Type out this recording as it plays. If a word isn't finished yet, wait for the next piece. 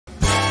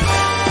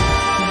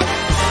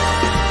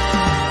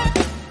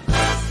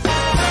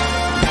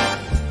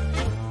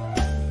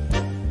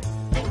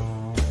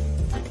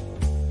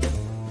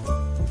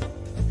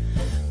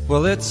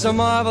Well, it's a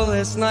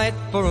marvelous night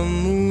for a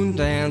moon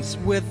dance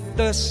with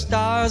the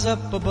stars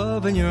up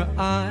above in your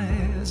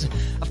eyes.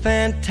 A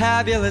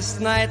fantabulous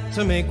night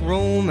to make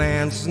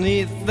romance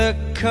 'neath the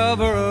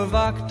cover of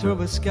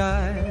October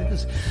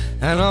skies.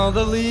 And all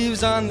the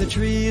leaves on the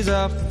trees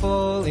are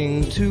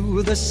falling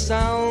to the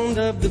sound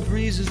of the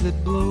breezes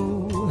that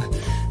blow.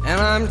 And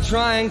I'm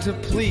trying to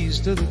please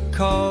to the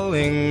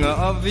calling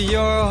of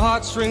your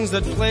heartstrings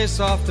that play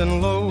soft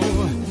and low.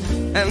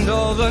 And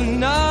all the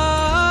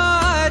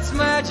night's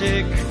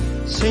magic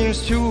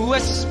seems to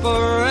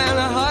whisper and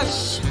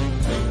hush,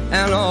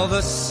 and all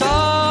the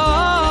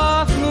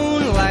soft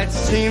moonlight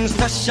seems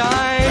to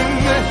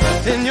shine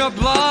in your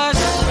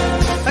blush.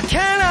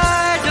 Can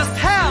I just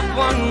have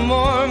one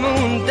more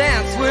moon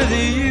dance with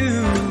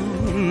you,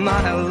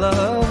 my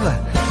love?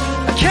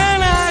 Can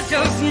I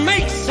just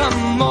make some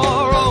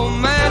more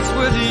romance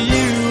with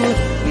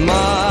you,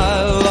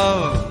 my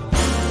love?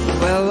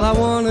 Well, I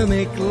wanna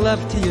make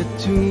love to you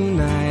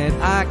tonight.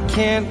 I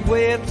can't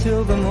wait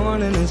till the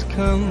morning has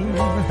come.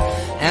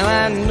 And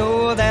I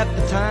know that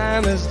the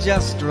time is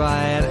just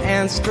right,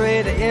 and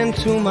straight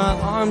into my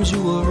arms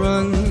you will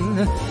run.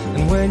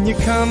 And when you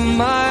come,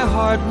 my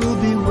heart will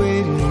be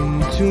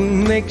waiting to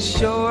make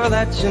sure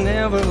that you're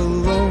never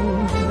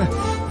alone.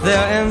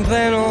 There and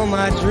then all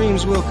my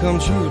dreams will come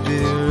true,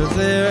 dear.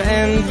 There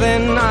and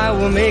then I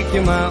will make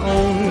you my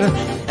own.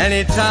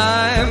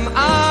 Anytime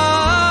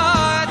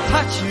I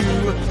touch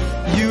you,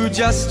 you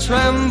just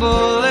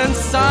tremble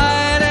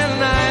inside, and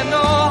I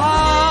know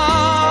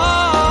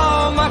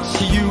how much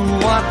you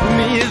want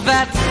me.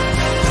 That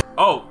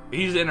oh,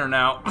 he's in her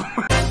now.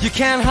 you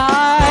can't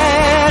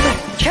hide.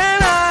 Can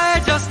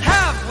I just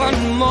have one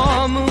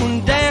more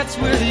moon dance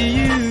with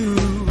you,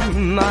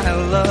 my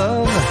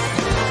love?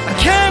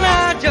 Can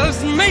I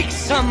just make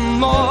some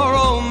more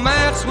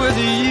romance with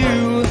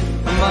you?